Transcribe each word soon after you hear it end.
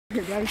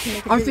here. Daddy can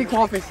make a I video. see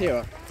crawfish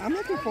here. I'm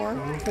looking for I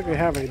them. don't think we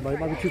have any, but it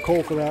might be too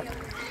cold for that.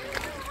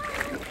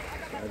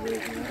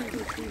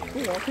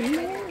 You're welcome in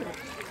the water.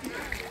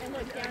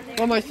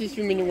 Why am I see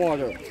swimming in the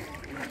water?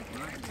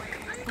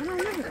 I don't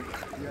know.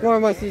 Why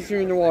am I see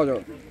swimming in the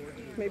water?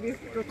 Maybe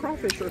a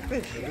crawfish or a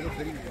fish.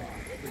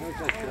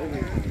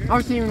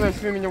 I'm seeing them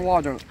swimming in the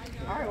water.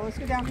 All right, well, let's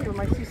go down here. We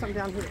might see something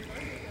down here.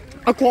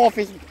 A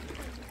crawfish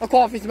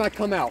might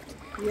come out.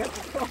 Yep, a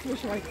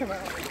crawfish might come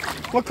out.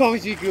 What color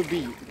is it could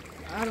be?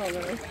 I don't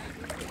know.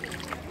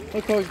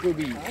 What color could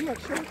be? I'm not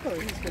sure what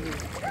color he's going to be.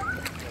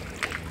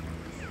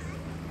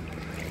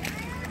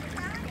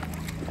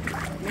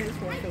 Man, this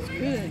one feels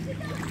good.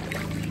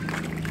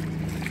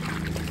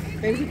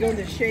 Maybe if we go in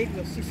the shade,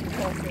 we'll see some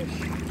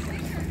crawfish.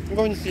 I'm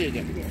going to see it.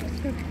 Yeah, let's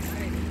go.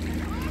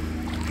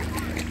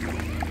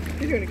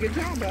 You're doing a good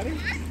job, buddy.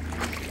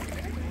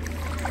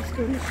 Let's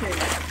go in the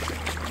shade.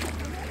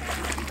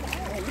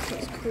 Oh, this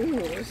is cool.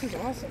 This is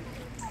awesome.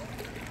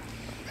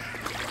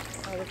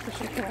 Oh, look for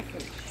some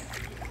crawfish.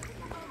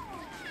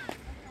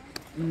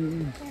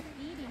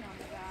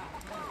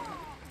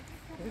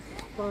 This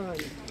is fun.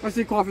 I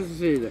see crawfish to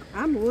see it.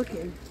 I'm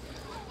looking.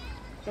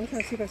 I'm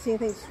trying to see if I see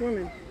anything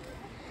swimming.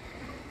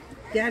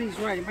 Daddy's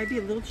right. It might be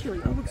a little chilly.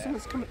 Oh, look,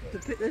 someone's coming.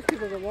 There's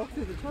people that walk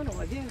through the tunnel,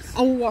 I guess.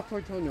 I will walk for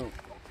a tunnel.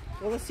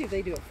 Well, let's see if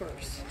they do it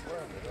first.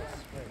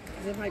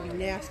 It might be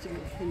nasty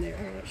in there.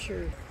 I'm not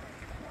sure.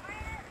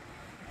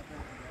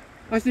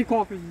 I see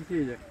crawfish to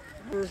see it.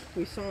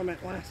 We saw them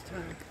at last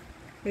time.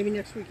 Maybe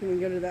next week we can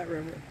go to that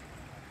river.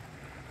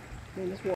 Man, this water